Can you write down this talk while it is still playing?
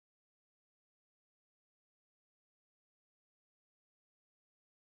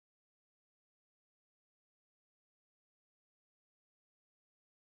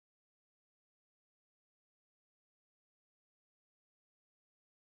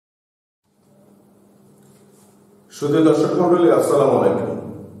সুধী দর্শক মন্ডলী, আসসালামু আলাইকুম।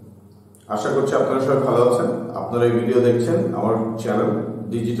 আশা করছি আপনারা সবাই ভালো আছেন। আপনারা এই ভিডিও দেখছেন আমার চ্যানেল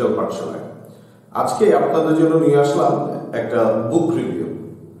ডিজিটাল পাঠশালায়। আজকে আপনাদের জন্য নিয়ে আসলাম একটা বুক রিভিউ।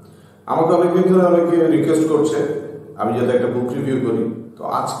 আমাকে অনেকদিন ধরে অনেকে রিকোয়েস্ট করছে আমি যাতে একটা বুক রিভিউ করি। তো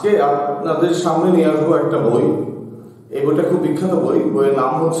আজকে আপনাদের সামনে নিয়ে আসবো একটা বই। এই বইটা খুব বিখ্যাত বই। বইয়ের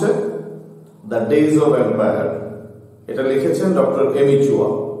নাম হচ্ছে দ্য ডেজ অফ এম্পায়ার। এটা লিখেছেন ডক্টর এমি চুয়া।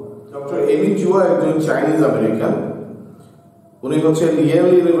 ডক্টর এমি চুয়া একজন চাইনিজ আমেরিকান। উনি হচ্ছে ইয়েল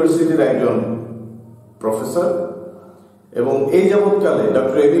ইউনিভার্সিটির একজন প্রফেসর এবং এই যাবৎকালে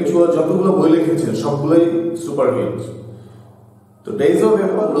ডক্টর এমি চুয়া যতগুলো বই লিখেছেন সবগুলোই সুপারহিট। তো ডেজ অফ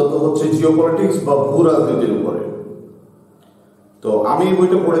এম্পায়ার মূলত হচ্ছে জিওপলিটিক্স বা ভূ রাজনীতির উপরে। তো আমি এই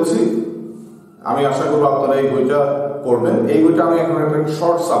বইটা পড়েছি। আমি আশা করবো আপনারা এই বইটা পড়বেন। এই বইটা আমি এখন একটা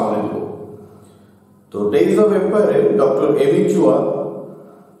শর্ট সামারি দেব। তো ডেজ অফ এম্পায়ারে ডক্টর এমি চুয়া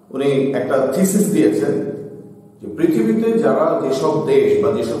উনি একটা থিসিস দিয়েছেন যে পৃথিবীতে যারা যেসব দেশ বা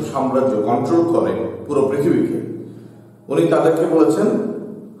যেসব সাম্রাজ্য কন্ট্রোল করে পুরো পৃথিবীকে, উনি তাদেরকে বলেছেন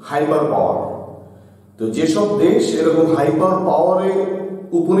হাইপার পাওয়ার। তো যেসব দেশ এরকম হাইপার পাওয়ারে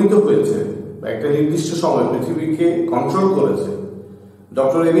উপনীত হয়েছে বা একটা নির্দিষ্ট সময় পৃথিবীকে কন্ট্রোল করেছে,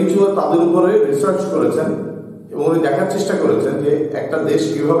 ডক্টর এমি চুয়া তাদের উপরে রিসার্চ করেছেন এবং উনি দেখার চেষ্টা করেছেন যে একটা দেশ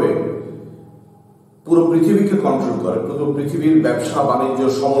কিভাবে পুরো পৃথিবীকে কন্ট্রোল করে, পুরো পৃথিবীর ব্যবসা বাণিজ্য,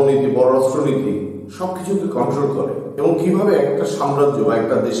 সমরনীতি, পররাষ্ট্রনীতি সবকিছুকে কন্ট্রোল করে এবং কিভাবে একটা সাম্রাজ্য বা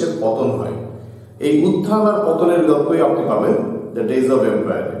একটা দেশের পতন হয়। এই উত্থান আর পতনের গল্পই আপনি পাবেন দ্য ডেজ অফ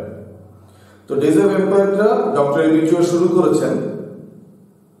এম্পায়ার। তো ডেজ অফ এম্পায়ারটা ডক্টর এমি চুয়া শুরু করেছেন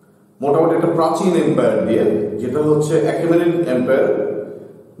মোটামুটি একটা প্রাচীন এম্পায়ার দিয়ে, যেটা হচ্ছে একেমেনিড এম্পায়ার,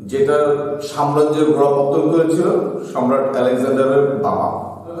 যেটা সাম্রাজ্যের গোড়াপত্তন করেছিল সম্রাট আলেকজান্ডারের বাবা।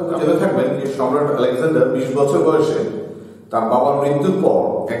 জেনে থাকবেন যে সম্রাট আলেকজান্ডার 20 বছর বয়সে তার বাবার মৃত্যুর পর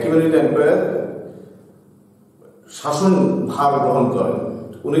একেমেনিড এম্পায়ার শাসন ভার গ্রহণ করেন।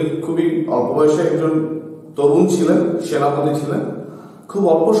 উনি খুবই অল্প বয়সে একজন তরুণ ছিলেন, সেনাপতি ছিলেন। খুব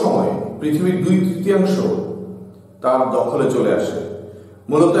অল্প সময়ে পৃথিবীর 2/3 তার দখলে চলে আসে।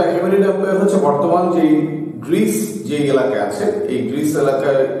 মূলত একেমেনিড এম্পায়ার হচ্ছে বর্তমান যে গ্রিস যে এলাকায় আছে, এই গ্রিস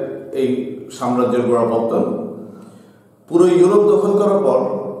এলাকায় এই সাম্রাজ্যের গোড়াপত্তন। পুরো ইউরোপ দখল করার পর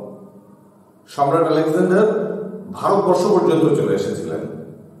সম্রাট আলেকজান্ডার ভারতবর্ষ পর্যন্ত চলে এসেছিলেন।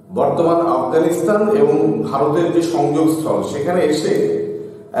 বর্তমান আফগানিস্তান এবং ভারতের যে সংযোগ স্থল, সেখানে এসে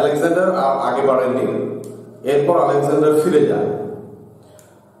আলেকজান্ডার আর আগে বাড়েননি। এরপর আলেকজান্ডার ফিরে যান।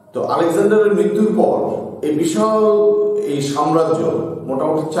 তো আলেকজান্ডারের মৃত্যুর পর এই বিশাল এই সাম্রাজ্য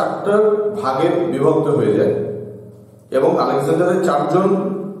মোটামুটি 4টা ভাগে বিভক্ত হয়ে যায় এবং আলেকজান্ডারের 4 জন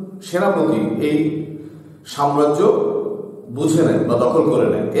সেনাপতি এই সাম্রাজ্য বুঝে নেন বা দখল করে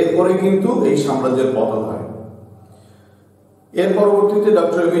নেন। এরপরে কিন্তু এই সাম্রাজ্যের পতন হয়। এর পরবর্তীতে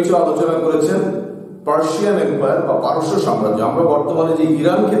ডক্টর এমি চুয়া আলোচনা করেছেন পার্সিয়ান এম্পায়ার বা পারস্য সাম্রাজ্য। আমরা বর্তমানে যে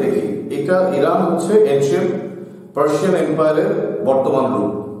ইরানকে দেখি, এটা ইরান হচ্ছে এনশিয়েন্ট পার্সিয়ান এম্পায়ারের বর্তমান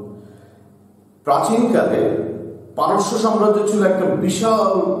রূপ। প্রাচীনকালে পারস্য সাম্রাজ্য ছিল একটা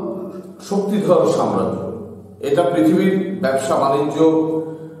বিশাল শক্তিধর সাম্রাজ্য। এটা পৃথিবীর ব্যবসা বাণিজ্য,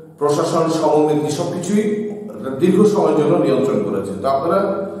 প্রশাসন, সমরনীতি সবকিছুই দীর্ঘ সময়ের জন্য নিয়ন্ত্রণ করেছে। তো আপনারা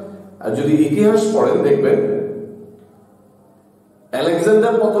যদি ইতিহাস পড়েন দেখবেন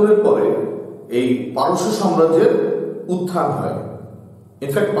আলেকজান্ডার পতনের পরে এই পারস্য সাম্রাজ্যের উত্থান হয়।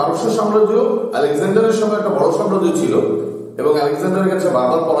 ইনফ্যাক্ট পারস্য সাম্রাজ্য আলেকজান্ডারের সময় একটা বড় সাম্রাজ্য ছিল এবং আলেকজান্ডারের কাছে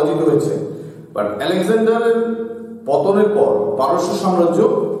বারবার পরাজিত হয়েছে। বাট আলেকজান্ডারের পতনের পর পারস্য সাম্রাজ্য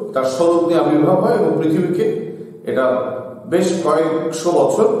তার স্বরূপ নিয়ে আবির্ভাব হয় এবং পৃথিবীকে এটা বেশ কয়েকশো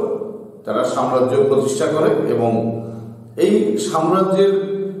বছর তারা সাম্রাজ্য প্রতিষ্ঠা করে এবং এই সাম্রাজ্যের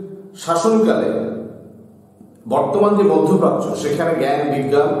শাসনকালে বর্তমান যে মধ্যপ্রাচ্য, সেখানে জ্ঞান,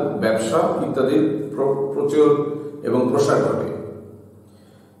 বিজ্ঞান, ব্যবসা ইত্যাদির প্রচুর এবং প্রসার ঘটে।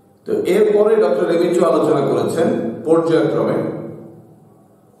 তো এরপরে ডক্টর এমি চুয়া আলোচনা করেছেন পর্যায়ক্রমে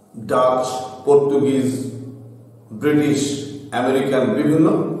ডাচ, পর্তুগিজ, ব্রিটিশ, আমেরিকান বিভিন্ন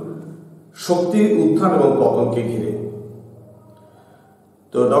শক্তির উত্থান এবং পতনকে ঘিরে।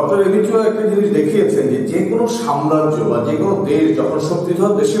 তো ডক্টর এমি চুয়া একটা জিনিস দেখিয়েছেন যে কোনো সাম্রাজ্য বা যে কোনো দেশ যখন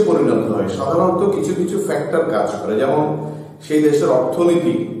শক্তিধর দেশে পরিণত হয়, সাধারণত কিছু কিছু ফ্যাক্টর কাজ করে। যেমন সেই দেশের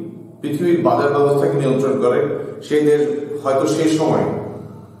অর্থনীতি পৃথিবীর বাজার ব্যবস্থাকে নিয়ন্ত্রণ করে। সেই দেশ হয়তো সেই সময়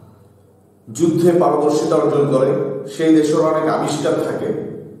যুদ্ধে পারদর্শিতা অর্জন করে। সেই দেশের অনেক আবিষ্কার থাকে।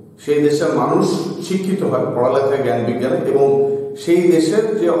 সেই দেশের মানুষ শিক্ষিত হয় পড়ালেখায়, জ্ঞান বিজ্ঞানে, এবং সেই দেশের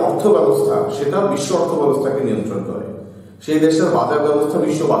যে অর্থ ব্যবস্থা সেটা বিশ্ব অর্থ ব্যবস্থাকে নিয়ন্ত্রণ করে। সেই দেশের বাজার ব্যবস্থা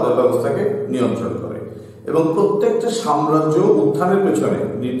বিশ্ব বাজার ব্যবস্থাকে নিয়ন্ত্রণ করে এবং প্রত্যেকটা সাম্রাজ্য উত্থানের পেছনে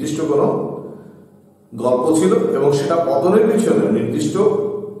নির্দিষ্ট কোনো গল্প ছিল এবং সেটা পতনের পেছনে নির্দিষ্ট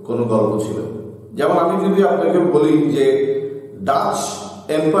কোনো গল্প ছিল। যেমন আমি যদি আপনাকে বলি যে ডাচ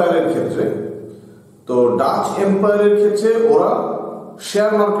এম্পায়ারের ক্ষেত্রে, তো ডাচ এম্পায়ারের ক্ষেত্রে ওরা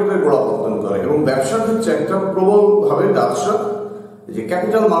শেয়ার মার্কেটের গোড়াপত্তন করে এবং ব্যবসার ক্ষেত্রে একটা প্রবলভাবে ডাচরা যে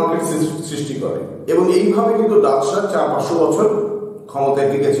ক্যাপিটাল মার্কেট সৃষ্টি করে এবং এইভাবে কিন্তু ডাচরা 400-500 বছর ক্ষমতায়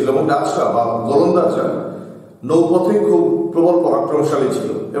টিকেছিল এবং ডাচরা বা গোলন্দাজরা নৌপথে খুব প্রবল পরাক্রমশালী ছিল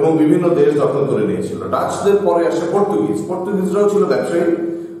এবং বিভিন্ন দেশ দখল করে নিয়েছিল। ডাচদের পরে আসে পর্তুগিজরাও ছিল ব্যবসায়ী,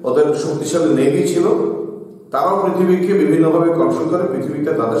 ওদের শক্তিশালী নেভি ছিল, তারাও পৃথিবীকে বিভিন্নভাবে কন্ট্রোল করে,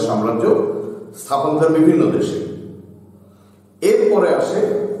 পৃথিবীতে তাদের সাম্রাজ্য স্থাপন করে বিভিন্ন দেশে। এরপরে আসে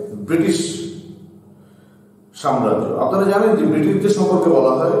ব্রিটিশ সাম্রাজ্য। আপনারা জানেন যে ব্রিটিশদের সম্পর্কে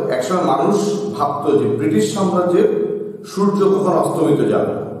বলা হয় একসময় মানুষ ভাবত যে ব্রিটিশ সাম্রাজ্যের সূর্য কখন অস্তমিত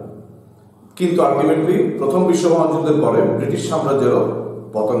যাবে, কিন্তু আলটিমেটলি প্রথম বিশ্ব মহাযুদ্ধের পরে ব্রিটিশ সাম্রাজ্যেরও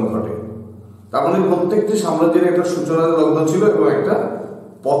পতন ঘটে। তার মানে প্রত্যেকটি সাম্রাজ্যের একটা সূচনার লগ্ন ছিল এবং একটা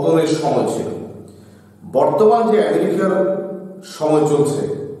পতনের সময় ছিল। বর্তমান যে আমেরিকার সময় চলছে,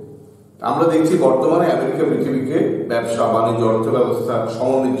 আমরা দেখছি বর্তমানে আমেরিকা পৃথিবীকে ব্যবসা, বাণিজ্য, অর্থ ব্যবস্থা,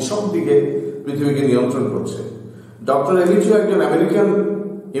 সমরনীতি সব দিকে পৃথিবীকে নিয়ন্ত্রণ করছে। ডক্টর এমিচিও একজন আমেরিকান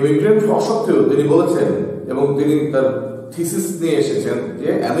ইমিগ্রেন্ট হওয়া সত্ত্বেও তিনি বলেছেন এবং তিনি তার থিসিস নিয়ে এসেছেন যে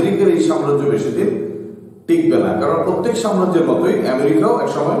আমেরিকার এই সাম্রাজ্য বেশি দিন টিকবে না, কারণ প্রত্যেক সাম্রাজ্যের মতোই আমেরিকাও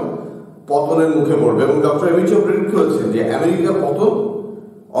একসময় পতনের মুখে পড়বে। এবং ডক্টর এমিচিও প্রেডিক্ট করেছেন যে আমেরিকার পতন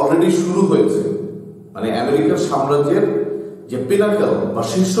অলরেডি শুরু হয়েছে, মানে আমেরিকার সাম্রাজ্যের যে পিনাকল বা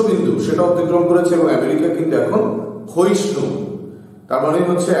শীর্ষবিন্দু সেটা অতিক্রম করেছে এবং আমেরিকা কিন্তু এখন ক্ষয়িষ্ণু। তার মানে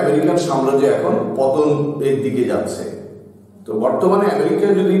হচ্ছে আমেরিকান সাম্রাজ্য এখন পতন এর দিকে যাচ্ছে। তো বর্তমানে আমেরিকা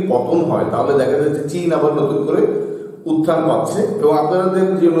যদি পতন হয় তাহলে দেখা যাচ্ছে চীন আবার নতুন করে উত্থান পাচ্ছে। এবং আপনাদের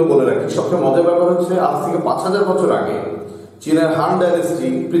জন্য বলে রাখি, সবচেয়ে মজার ব্যাপার হচ্ছে আজ থেকে 5000 বছর আগে চীনের হান ডাইনেস্টি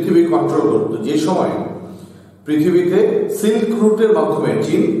পৃথিবী কন্ট্রোল করতো, যে সময় পৃথিবীতে সিল্ক রুটের মাধ্যমে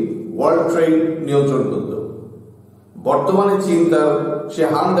চীন ওয়ার্ল্ড ট্রেড নিয়ন্ত্রণ করত। বর্তমানে চীন তার সে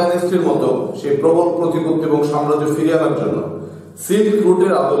হান ডাইনেস্টির মতো সে প্রবল প্রতিপত্তি এবং সাম্রাজ্য ফিরিয়ে আনার জন্য সিল্ক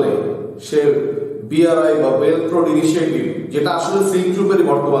রুটের আদলে সে বিআরআই বা বেল্ট রোড ইনিশিয়েটিভ, যেটা আসলে সিল্ক রুটেরই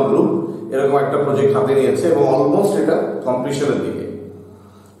বর্তমান রূপ, এরকম একটা প্রজেক্ট হাতে নিয়েছে এবং অলমোস্ট এটা কমপ্লিশনের দিকে।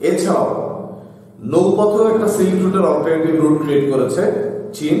 এছাড়াও নৌপথেও একটা সিল্ক রুটের অল্টারনেটিভ রুট ক্রিয়েট করেছে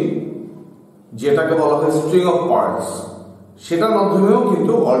চীন, যেটাকে বলা হয় স্ট্রিং অফ পার্টস। সেটার মাধ্যমেও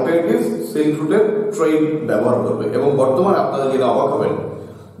কিন্তু অল্টারনেটিভ সিল্ক রুটের ট্রেড ব্যবহার করবে। এবং বর্তমানে আপনারা যেটা অবাক হবেন,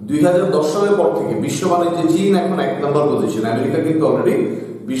 2010 সালের পর থেকে বিশ্ব বাণিজ্যে চীন এখন 1 নম্বর পজিশন, আমেরিকা কিন্তু অলরেডি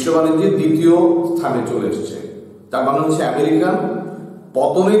বিশ্ব বাণিজ্যে 2য় স্থানে চলে এসেছে। তার মানে হচ্ছে আমেরিকান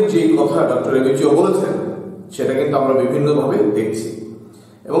পতনের যে কথা ডক্টর এমিচিও বলেছেন সেটা কিন্তু আমরা বিভিন্নভাবে দেখছি।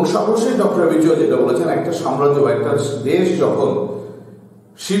 এবং সর্বশেষ ডক্টর এমিচিও যেটা বলেছেন, একটা সাম্রাজ্য বা একটা দেশ যখন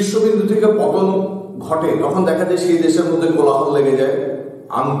শীর্ষবিন্দু থেকে পতন ঘটে তখন দেখা যায় সেই দেশের মধ্যে কোলাহল লেগে যায়,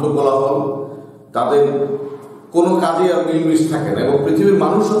 আন্তঃকোলাহল, তাদের কোনো কাজে আর মিলমিশ থাকে না এবং পৃথিবীর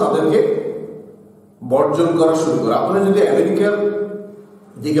মানুষও তাদেরকে বর্জন করা শুরু করে। আপনারা যদি আমেরিকার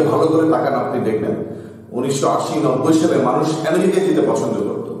দিকে ভালো করে তাকান, আপনি দেখবেন 1980-90 সালে মানুষ আমেরিকায় যেতে পছন্দ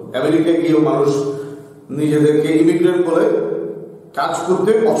করত। আমেরিকায় গিয়েও মানুষ নিজেদেরকে ইমিগ্রেন্ট বলে কাজ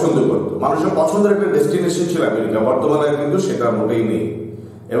করতে পছন্দ করত। মানুষের পছন্দের একটা ডেস্টিনেশন ছিল আমেরিকা। বর্তমানে কিন্তু সেটা মোটেই নেই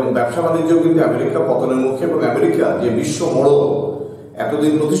এবং ব্যবসা বাণিজ্য কিন্তু আমেরিকা পতনের মুখে। এবং আমেরিকা যে বিশ্ব মোড়ল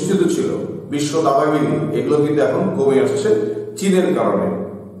এতদিন প্রতিষ্ঠিত ছিল, বিশ্ব দাদাগিরি, এগুলো কিন্তু এখন কমে আসছে চীনের কারণে।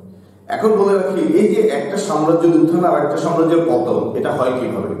 এখন বলে রাখি, এই যে একটা সাম্রাজ্যের উত্থান আর একটা সাম্রাজ্যের পতন, এটা হয়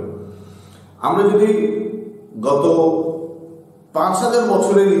কিভাবে? আমরা যদি গত 5000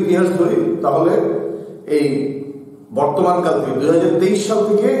 বছরের ইতিহাস ধরি তাহলে এই বর্তমান কাল থেকে 2023 সাল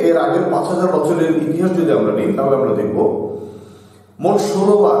থেকে এর আগের 5000 বছরের ইতিহাস যদি আমরা নিই তাহলে আমরা দেখব মোট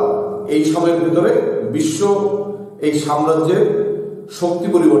 16 বার এই সময়ের ভিতরে বিশ্ব এই সাম্রাজ্যের শক্তি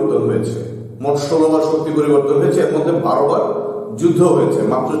পরিবর্তন হয়েছে। মোট 16 বার শক্তি পরিবর্তন হয়েছে, এর মধ্যে 12 বার যুদ্ধ হয়েছে,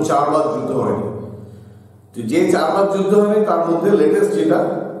 মাত্র 4 বার যুদ্ধ হয়নি। যে 4 বার যুদ্ধ হয়নি তার মধ্যে লেটেস্ট যেটা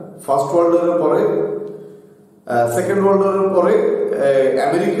ফার্স্ট ওয়ার্ল্ড ওয়ারের পরে, সেকেন্ড ওয়ার্ল্ড ওয়ারের পরে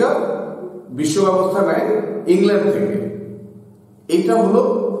আমেরিকা বিশ্ব ব্যবস্থা নেয় ইংল্যান্ড থেকে। এইটা হলো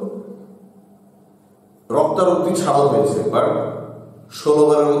রক্তারক্তি ছাড়াও হয়েছে, বাট 16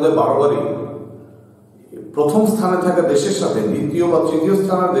 বারের মধ্যে 12 বারই প্রথম স্থানে থাকা দেশের সাথে দ্বিতীয় বা তৃতীয়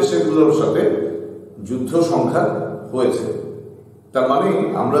স্থানের দেশগুলোর সাথে যুদ্ধ সংখ্যা হয়েছে। তার মানে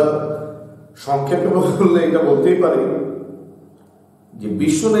আমরা সংক্ষেপে বললে এটা বলতেই পারি যে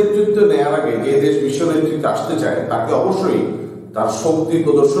বিশ্ব নেতৃত্ব নেওয়ার আগে যে দেশ বিশ্ব নেতৃত্বে আসতে চায় তাকে অবশ্যই তার শক্তি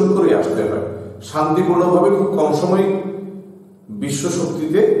প্রদর্শন করে আসতে হয়। শান্তিপূর্ণভাবে খুব কম সময় বিশ্ব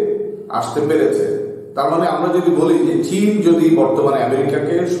শক্তিতে আসতে পেরেছে। তার মানে আমরা যদি বলি যে চীন যদি বর্তমানে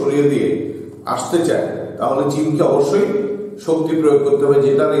আমেরিকাকে সরিয়ে দিয়ে আসতে চায় তাহলে চীনকে অবশ্যই শক্তি প্রয়োগ করতে হবে,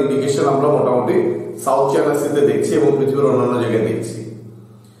 যেটার ইন্ডিকেশন আমরা মোটামুটি সাউথ চায়না সিতে দেখছি এবং পৃথিবীর অন্যান্য জায়গায় দেখছি।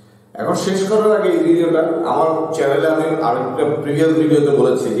 এখন শেষ করার আগে এই ভিডিওটা আমার চ্যানেলে আমি আরেকটা প্রিভিয়াস ভিডিওতে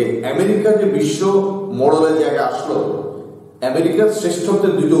বলেছি যে আমেরিকা যে বিশ্ব মডেলের জায়গায় আসলো, আমেরিকার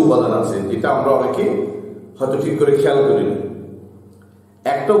শ্রেষ্ঠত্বের দুটো উপাদান আছে যেটা আমরা অনেকে হয়তো ঠিক করে খেয়াল করি না।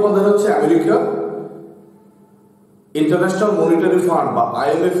 একটা উপাদান হচ্ছে আমেরিকা ইন্টারন্যাশনাল মনিটারি ফান্ড বা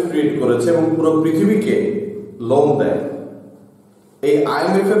IMF ক্রিয়েট করেছে এবং পুরো পৃথিবীকে লোন দেয়। এই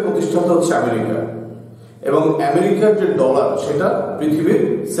IMF এর প্রতিষ্ঠাতা হচ্ছে আমেরিকা এবং আমেরিকার যে ডলার সেটা পৃথিবীর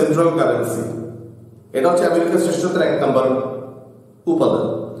সেন্ট্রাল কারেন্সি। এটা হচ্ছে আমেরিকার শ্রেষ্ঠত্বের 1 নম্বর উপাদান।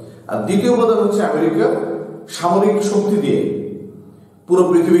 আর দ্বিতীয় উপাদান হচ্ছে আমেরিকা সামরিক শক্তি দিয়ে পুরো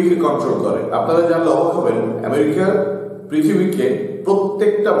পৃথিবীকে কন্ট্রোল করে। আপনারা জানলে অবাক হবেন, আমেরিকা পৃথিবীকে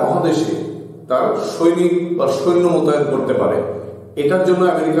প্রত্যেকটা মহাদেশে তার সৈনিক বা সৈন্য মোতায়েন করতে পারে। এটার জন্য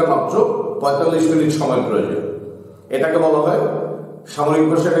আমেরিকার মাত্র 45 মিনিট সময় প্রয়োজন। এটাকে বলা হয় সামরিক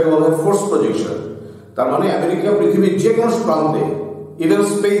ভাষায় এটাকে বলা হয় ফোর্স প্রজেকশন। তার মানে আমেরিকা পৃথিবীর যে কোনো প্রান্তে ইভেন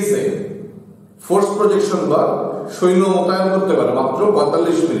স্পেসে ফোর্স প্রজেকশন বা সৈন্য মোতায়েন করতে পারে মাত্র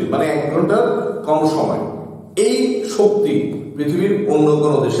 45 মিনিট, মানে 1 ঘন্টার কম সময়। এই শক্তি পৃথিবীর অন্য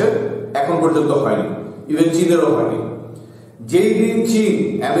কোনো দেশের এখন পর্যন্ত হয়নি, ইভেন চীনেরও হয়নি। যেই দিন চীন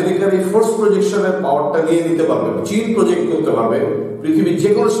আমেরিকার এই ফোর্স প্রজেকশনের পাওয়ারটা নিয়ে নিতে পারবে, চীন প্রজেক্ট করতে পারবে পৃথিবীর যে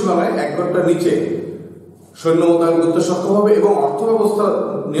কোনো সীমানায় 1 ঘন্টার নিচে সৈন্য মোতায়েন করতে সক্ষম হবে এবং অর্থ ব্যবস্থা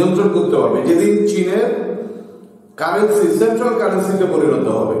নিয়ন্ত্রণ করতে পারবে, যেদিন চীনের কারেন্সি সেন্ট্রাল কারেন্সিতে পরিণত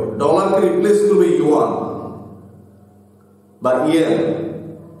হবে, ডলারকে রিপ্লেস করবে ইউয়ান বা ইয়েন,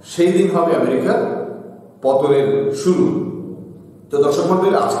 সেই দিন হবে আমেরিকার পতনের শুরু। তো দর্শক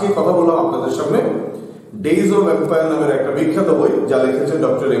মণ্ডলী, আজকে কথা বললাম আপনাদের সামনে ডেইজ অফ এম্পায়ার নামের একটা বিখ্যাত বই, যা লিখেছেন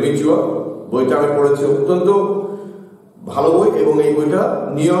ডক্টর এমি চুয়া। বইটা আমি পড়েছি, অত্যন্ত ভালো বই এবং এই বইটা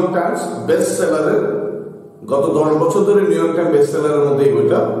নিউ ইয়র্ক টাইমস বেস্ট সেলারের, গত 10 বছর ধরে নিউ ইয়র্ক টাইমস বেস্ট সেলারের মধ্যে এই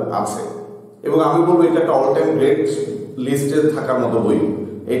বইটা আছে এবং আমি বলবো এটা একটা অল টাইম গ্রেট লিস্টে থাকার মতো বই।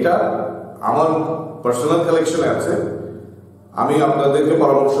 এটা আমার পার্সোনাল কালেকশনে আছে। আমি আপনাদেরকে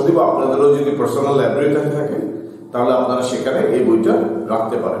পরামর্শ দিব, আপনাদেরও যদি পার্সোনাল লাইব্রেরি থাকে তাহলে আপনারা সেখানে এই বইটা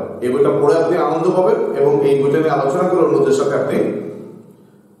রাখতে পারেন। এই বইটা পড়ে আপনি আনন্দ পাবেন এবং এই বইটা নিয়ে আলোচনা করে অন্যদের সাথে আপনি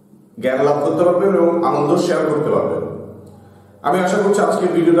জ্ঞান লাভ করতে পারবেন এবং আনন্দ শেয়ার করতে পারবেন। আমি আশা করছি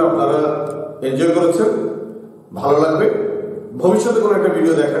আজকের ভিডিওটা আপনারা এনজয় করেছেন, ভালো লাগবে। ভবিষ্যতে কোনো একটা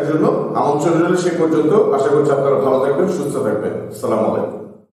ভিডিও দেখার জন্য আমন্ত্রণ রইল। সে পর্যন্ত আশা করছি আপনারা ভালো থাকবেন, সুস্থ থাকবেন। আসসালামু আলাইকুম।